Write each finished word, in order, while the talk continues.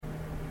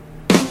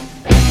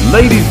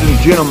Ladies and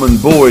gentlemen,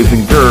 boys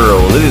and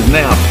girls, it is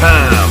now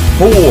time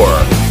for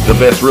the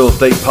best real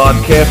estate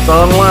podcast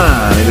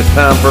online. It is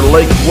time for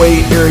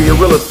Lakeway Area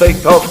Real Estate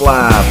Talk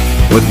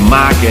Live with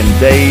Mike and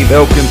Dave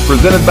Elkins,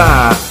 presented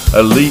by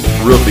Elite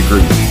Realty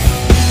Group.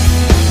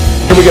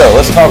 Here we go.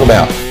 Let's talk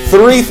about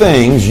 3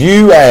 things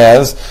you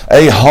as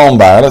a home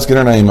buyer, let's get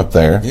her name up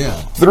there. Yeah.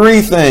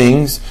 3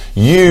 things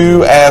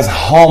you as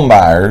home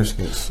buyers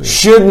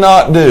should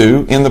not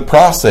do in the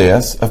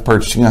process of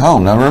purchasing a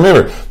home. Now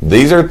remember,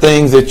 these are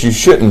things that you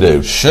shouldn't do.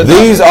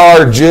 These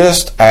are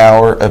just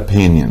our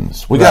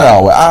opinions. We got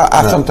all.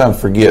 I sometimes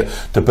forget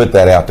to put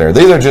that out there.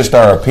 These are just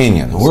our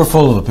opinions. We're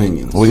full of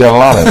opinions. We got a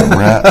lot of them,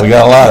 right? We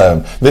got a lot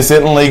of them. This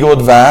isn't legal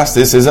advice.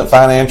 This isn't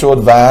financial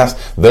advice.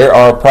 There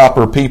are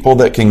proper people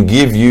that can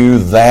give you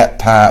that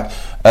type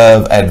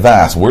of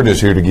advice. We're just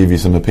here to give you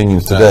some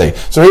opinions today.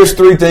 So here's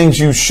 3 things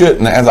you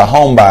shouldn't, as a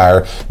home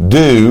buyer,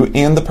 do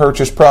in the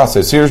purchase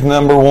process. Here's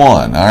number 1,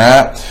 all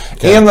right?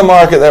 Okay. In the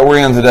market that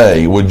we're in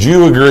today, would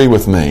you agree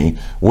with me,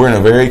 we're in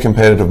a very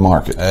competitive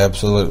market?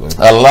 Absolutely.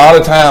 A lot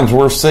of times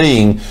we're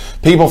seeing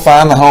people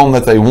find the home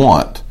that they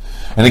want.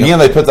 And again,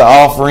 they put the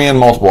offer in,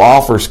 multiple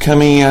offers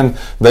come in,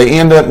 they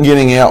end up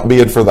getting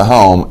outbid for the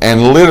home,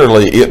 and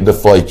literally it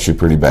deflates you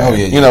pretty bad.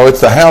 You know,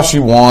 it's the house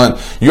you want,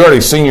 you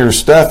already seen your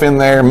stuff in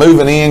there,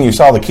 moving in, you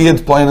saw the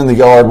kids playing in the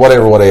yard,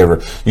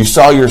 whatever. You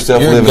saw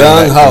yourself living in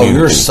that community.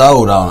 You're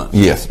sold on it.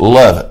 Yes,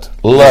 love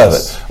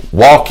it.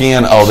 Walk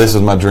in, oh, this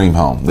is my dream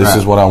home. This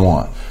is what I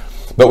want.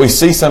 But we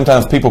see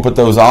sometimes people put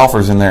those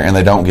offers in there and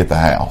they don't get the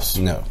house.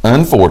 No.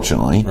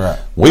 Unfortunately. Right.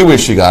 We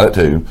wish you got it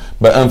too,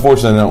 but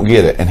unfortunately they don't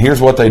get it. And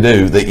here's what they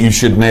do that you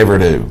should never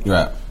do.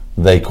 Right.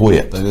 They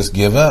quit. They just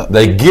give up.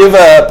 They give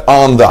up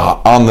on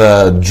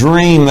the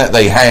dream that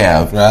they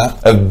have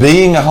of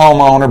being a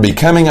homeowner,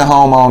 becoming a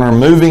homeowner,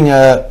 moving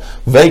up,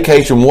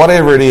 vacation,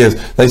 whatever it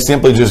is. They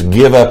simply just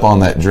give up on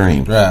that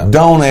dream. Right.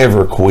 Don't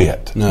ever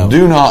quit. No.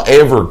 Do not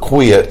ever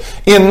quit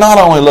in not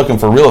only looking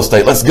for real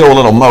estate. Let's go a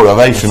little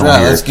motivational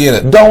here. Let's get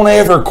it. Don't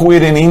ever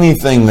quit in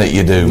anything that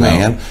you do,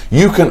 man.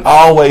 You can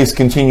always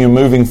continue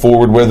moving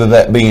forward, whether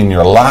that be in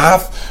your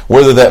life,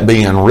 whether that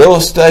be in real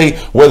estate,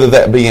 whether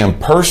that be in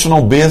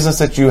personal business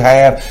that you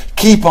have.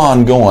 Keep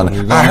on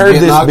going. I heard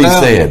this be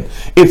said.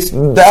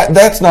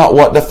 That's not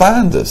what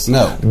defines us.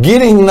 No.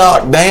 Getting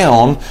knocked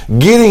down,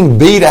 getting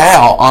beat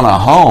out on a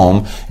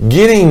home,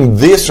 getting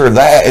this or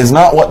that is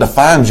not what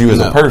defines you as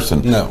a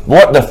person. No.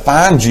 What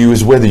defines you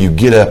is whether you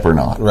get up or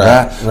not.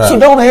 Right? So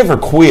don't ever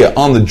quit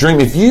on the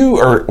dream. If you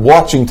are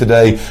watching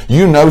today,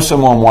 you know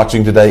someone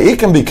watching today, it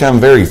can become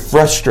very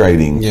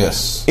frustrating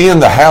in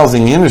the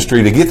housing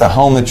industry to get the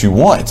home that you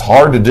want. It's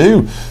hard to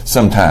do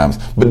sometimes,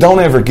 but don't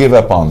ever give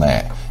up on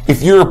that.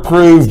 If you're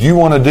approved, you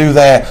want to do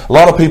that. A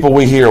lot of people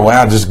we hear,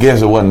 well, I just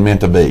guess it wasn't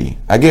meant to be.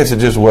 I guess it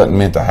just wasn't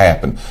meant to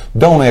happen.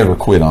 Don't ever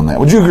quit on that.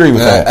 Would you agree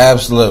with that?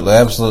 Absolutely.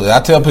 I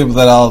tell people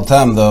that all the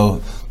time,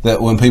 though,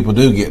 that when people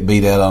do get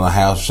beat out on a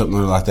house or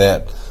something like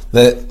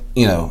that,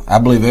 you know, I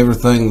believe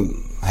everything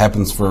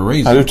happens for a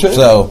reason. I do too.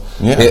 So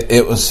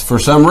it was for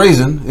some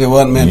reason. It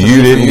wasn't meant to be.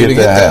 You didn't get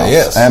that house.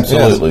 Yes,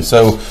 absolutely. Yes.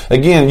 So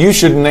again, you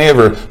should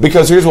never,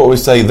 because here's what we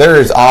say: there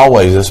is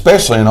always,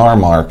 especially in our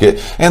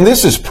market, and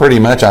this is pretty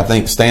much, I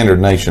think, standard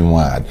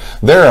nationwide.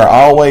 There are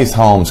always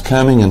homes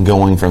coming and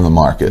going from the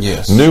market.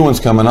 Yes. New ones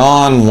coming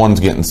on, ones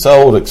getting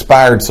sold,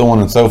 expired, so on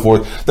and so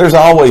forth. There's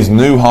always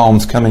new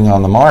homes coming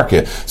on the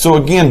market. So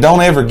again,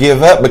 don't ever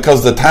give up,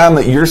 because the time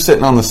that you're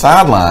sitting on the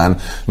sideline,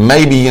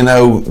 maybe, you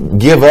know,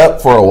 give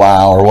up for a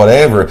while or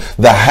whatever,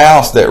 the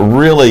house that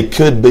really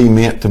could be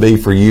meant to be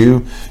for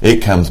you,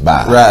 it comes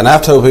by. Right, and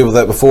I've told people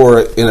that before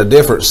in a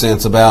different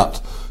sense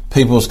about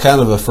people's kind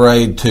of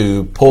afraid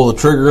to pull the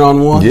trigger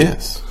on one.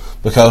 Yes.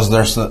 Because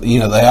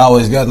they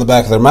always got in the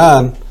back of their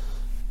mind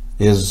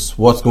is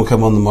what's going to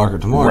come on the market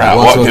tomorrow. Right,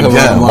 what's going to come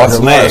on the market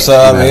tomorrow. Next? So,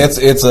 I mean,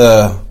 it's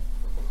a...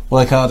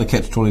 Well, they call it a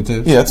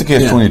catch-22. Yeah, it's a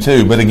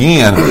catch-22. But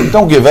again,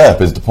 don't give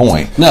up is the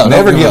point. No,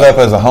 never give up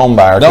as a home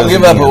buyer. Don't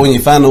give up, but when you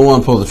find the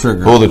one, pull the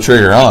trigger. Pull the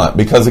trigger on it.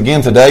 Because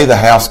again, today the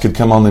house could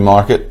come on the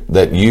market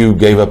that you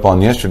gave up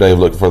on yesterday of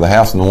looking for the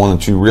house, and the one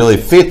that you really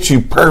fits you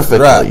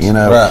perfectly,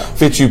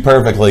 fits you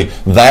perfectly,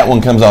 that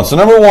one comes on. So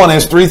number 1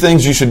 is 3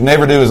 things you should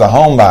never do as a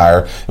home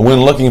buyer, and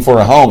when looking for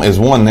a home is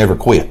 1, never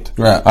quit.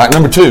 Right. All right,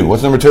 number 2.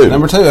 What's number 2?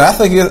 Number 2, I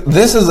think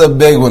this is a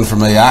big one for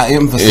me. I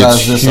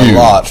emphasize this a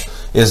lot.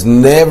 Is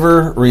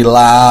never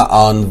rely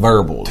on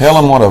verbals. Tell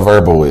them what a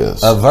verbal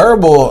is. A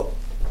verbal,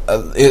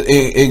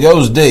 it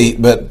goes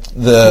deep, but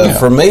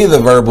for me the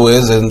verbal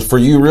is, and for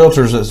you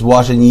realtors that's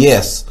watching,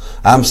 yes,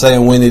 I'm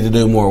saying we need to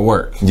do more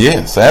work.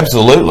 Yes,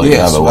 absolutely.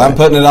 Yes, I'm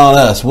putting it on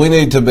us. We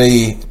need to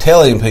be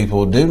telling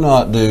people, do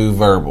not do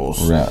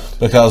verbals. Right.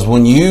 Because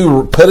when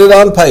you put it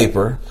on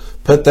paper,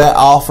 put that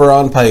offer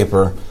on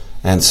paper,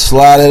 and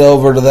slide it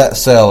over to that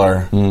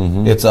seller,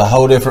 it's a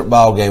whole different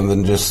ballgame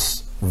than just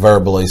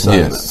verbally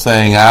saying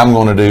saying I'm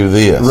going to do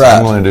this, right.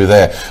 I'm going to do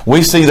that.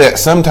 We see that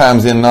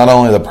sometimes in not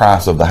only the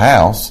price of the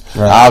house,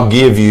 I'll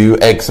give you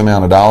X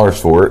amount of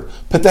dollars for it,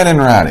 put that in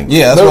writing.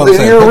 Yeah, that's what I'm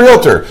saying. You're a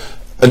realtor.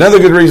 Another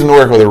good reason to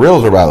work with a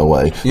realtor, by the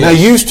way. Yes. Now,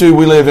 used to,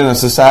 we lived in a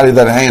society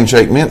that a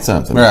handshake meant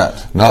something. Right.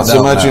 Not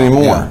so much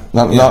anymore.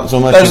 Not so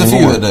much There's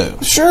anymore. There's a few that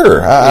do.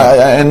 Sure.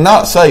 And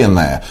not saying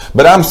that.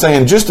 But I'm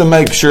saying just to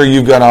make sure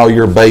you've got all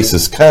your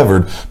bases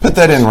covered, put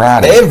that in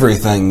writing.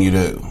 Everything you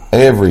do.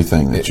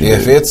 Everything that you do.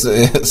 If it's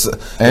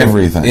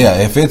everything.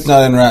 If it's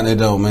not in writing, it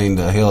don't mean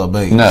the hill of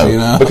beans. No. You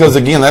know? Because,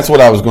 again, that's what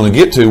I was going to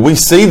get to. We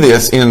see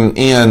this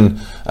in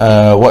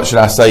what should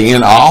I say,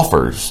 in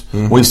offers.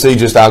 Mm-hmm. We see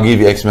just, I'll give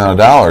you X amount of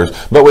dollars.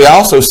 But we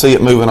also see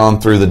it moving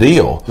on through the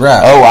deal.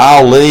 Right. Oh,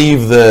 I'll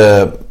leave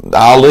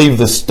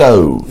the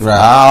stove.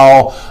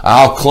 Right.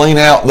 I'll clean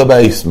out the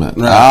basement.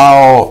 Right.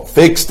 I'll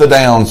fix the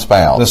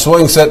downspout. The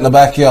swing set in the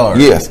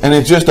backyard. Yes, and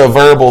it's just a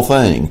verbal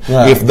thing.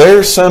 Right. If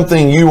there's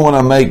something you want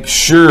to make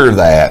sure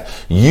that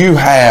you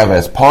have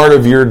as part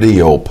of your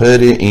deal,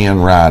 put it in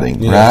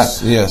writing.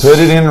 Yes. Right? Yes. Put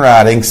it in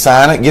writing,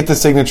 sign it, get the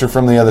signature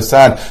from the other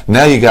side.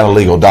 Now you got a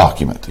legal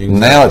document. Exactly.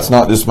 Now it's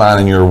not just mine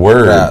and your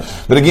word.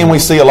 Right. But again, we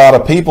see a lot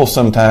of people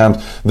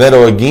sometimes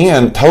that'll,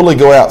 again, totally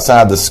go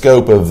outside the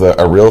scope of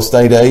a real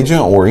estate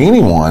agent or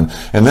anyone,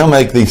 and they'll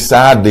make these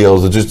side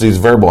deals of just these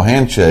verbal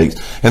handshakes.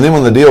 And then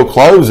when the deal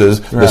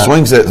closes, the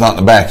swing set's not in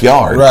the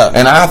backyard. Right.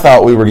 And I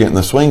thought we were getting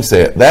the swing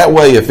set. That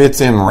way, if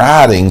it's in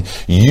writing,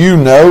 you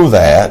know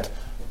that,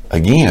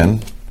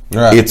 again,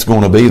 it's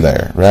going to be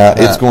there, right?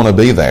 It's going to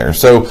be there.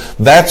 So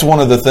that's one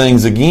of the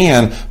things,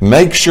 again,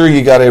 make sure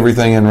you got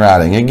everything in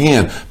writing.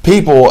 Again,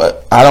 people,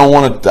 I don't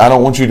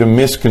want you to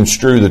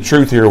misconstrue the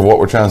truth here of what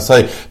we're trying to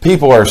say.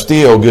 People are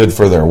still good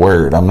for their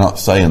word. I'm not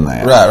saying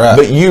that. Right.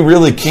 But you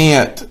really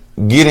can't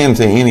get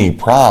into any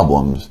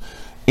problems,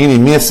 any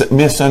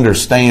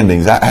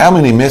misunderstandings. How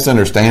many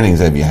misunderstandings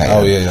have you had?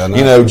 Oh, yeah, I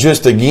know.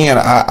 Just again,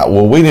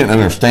 we didn't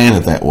understand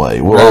it that way.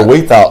 Or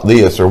we thought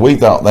this, or we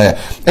thought that.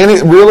 And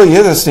it really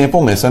is a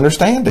simple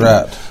misunderstanding.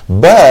 Right.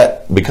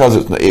 But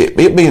because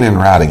it being in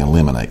writing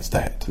eliminates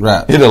that.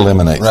 Right. It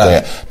eliminates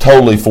that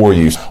totally for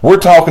you. We're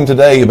talking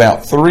today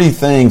about 3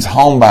 things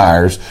home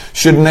buyers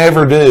should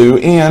never do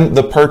in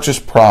the purchase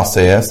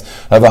process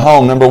of a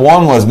home. Number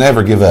 1 was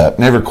never give up,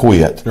 never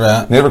quit.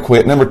 Right. Never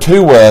quit. Number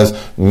 2 was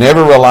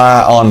never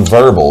rely on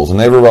verbals,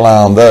 never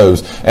rely on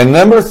those. And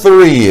number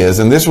 3 is,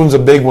 and this one's a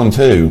big one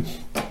too,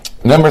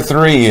 number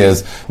 3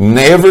 is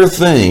never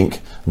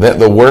think that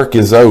the work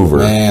is over.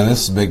 Man,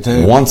 this is big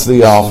too. Once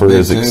the offer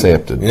is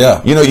accepted.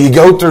 Yeah. You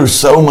go through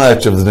so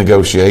much of the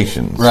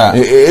negotiations. Right.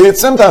 It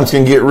sometimes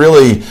can get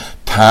really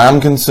time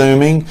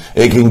consuming.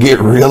 It can get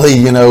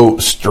really,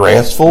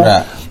 stressful.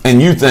 Right. And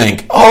you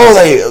think,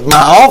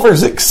 my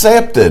offer's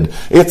accepted.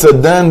 It's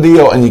a done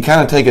deal. And you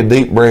kind of take a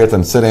deep breath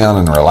and sit down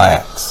and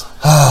relax.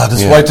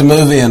 Just wait to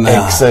move in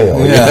now.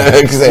 Exhale. Yeah.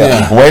 Exhale.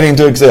 Yeah. Waiting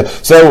to exhale.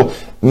 So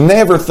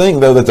never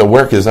think, though, that the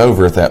work is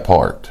over at that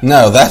part.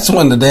 No, that's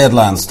when the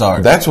deadline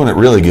starts. That's when it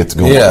really gets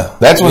going. Yeah.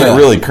 That's when it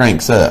really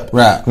cranks up.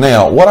 Right.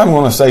 Now, what I'm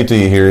going to say to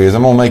you here is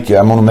I'm going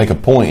to make a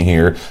point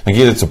here.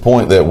 Again, it's a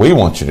point that we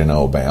want you to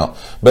know about.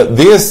 But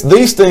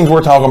these things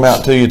we're talking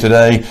about to you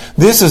today,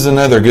 this is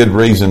another good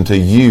reason to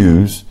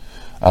use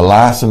a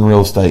licensed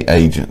real estate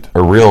agent,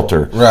 a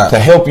realtor, to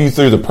help you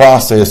through the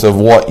process of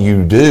what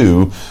you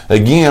do.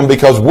 Again,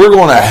 because we're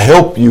going to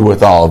help you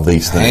with all of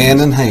these things.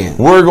 Hand in hand.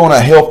 We're going to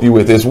help you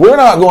with this. We're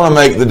not going to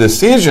make the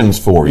decisions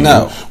for you.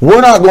 No. We're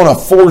not going to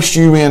force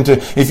you into,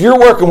 if you're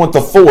working with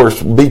the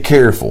force, be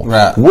careful.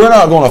 Right. We're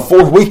not going to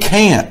force, we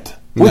can't.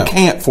 We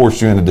can't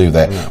force you into do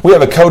that. No. We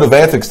have a code of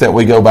ethics that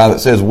we go by that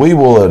says we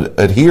will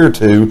adhere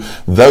to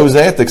those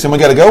ethics, and we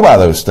got to go by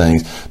those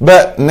things.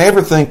 But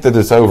never think that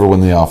it's over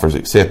when the offer is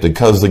accepted,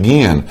 because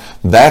again,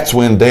 that's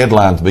when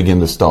deadlines begin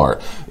to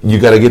start. You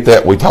got to get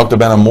that. We talked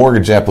about a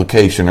mortgage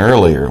application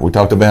earlier. We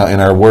talked about in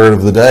our word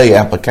of the day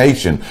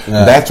application.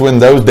 Yeah. That's when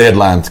those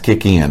deadlines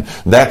kick in.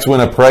 That's when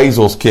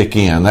appraisals kick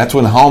in. That's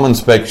when home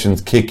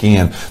inspections kick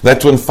in.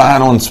 That's when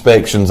final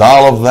inspections,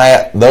 all of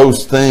that,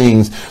 those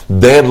things,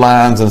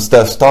 deadlines and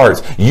stuff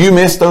starts. You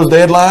miss those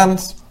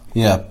deadlines?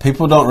 Yeah,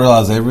 people don't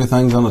realize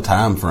everything's on a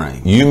time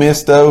frame. You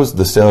miss those,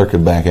 the seller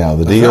could back out of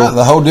the deal. Right,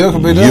 the whole deal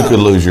could be done. You could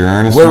lose your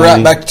earnest money. We're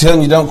right back to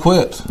telling you don't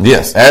quit.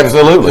 Yes,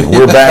 absolutely.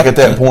 We're back at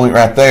that point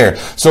right there.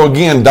 So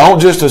again, don't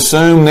just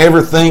assume,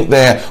 never think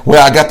that,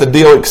 well, I got the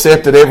deal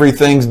accepted,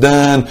 everything's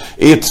done,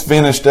 it's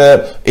finished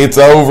up, it's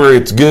over,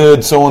 it's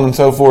good, so on and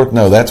so forth.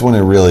 No, that's when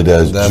it really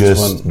does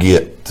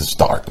get to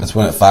start. That's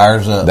when it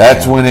fires up.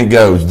 That's when it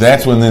goes.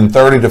 That's when in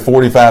 30 to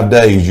 45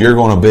 days you're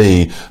going to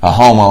be a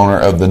homeowner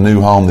of the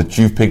new home that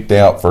you've picked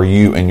out for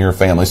you and your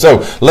family. So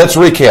let's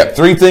recap.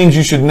 3 things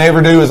you should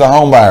never do as a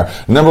home buyer.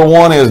 Number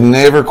 1 is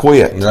never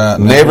quit. Right,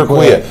 never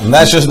quit. And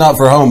that's just not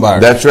for home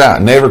buyers. That's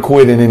right. Never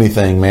quit in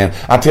anything, man.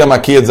 I tell my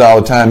kids all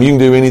the time, you can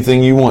do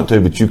anything you want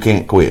to, but you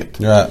can't quit.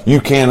 Right.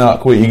 You cannot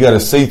quit. You got to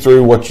see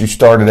through what you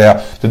started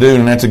out to do,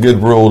 and that's a good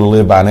rule to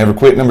live by. Never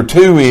quit. Number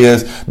 2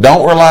 is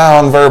don't rely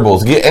on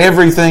verbals. Get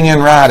everything in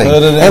writing.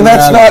 And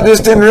that's not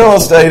just in real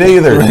estate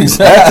either.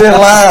 Exactly. That's in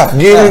life.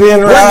 Get it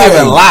in writing. We're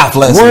giving life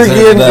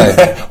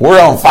lessons. We're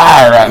on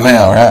fire right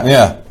now, right?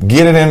 Yeah.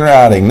 Get it in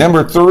writing.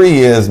 Number 3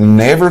 is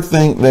never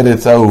think that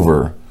it's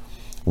over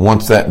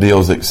once that deal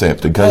is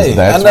accepted. Hey,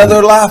 that's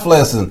another life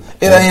lesson.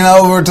 It ain't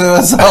over till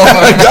it's over.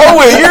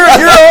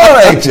 You're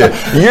on, ain't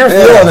you? You're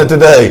feeling it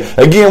today.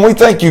 Again, we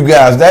thank you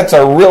guys. That's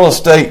our real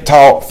estate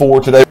talk for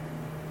today.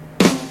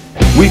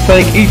 We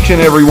thank each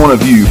and every one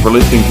of you for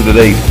listening to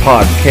today's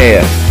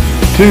podcast.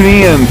 Tune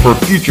in for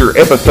future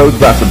episodes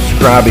by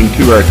subscribing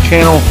to our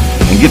channel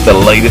and get the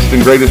latest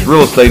and greatest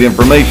real estate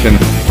information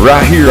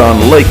right here on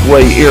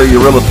Lakeway Area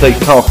Real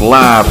Estate Talk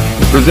Live,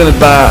 presented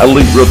by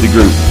Elite Realty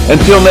Group.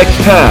 Until next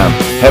time,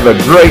 have a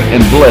great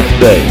and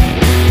blessed day.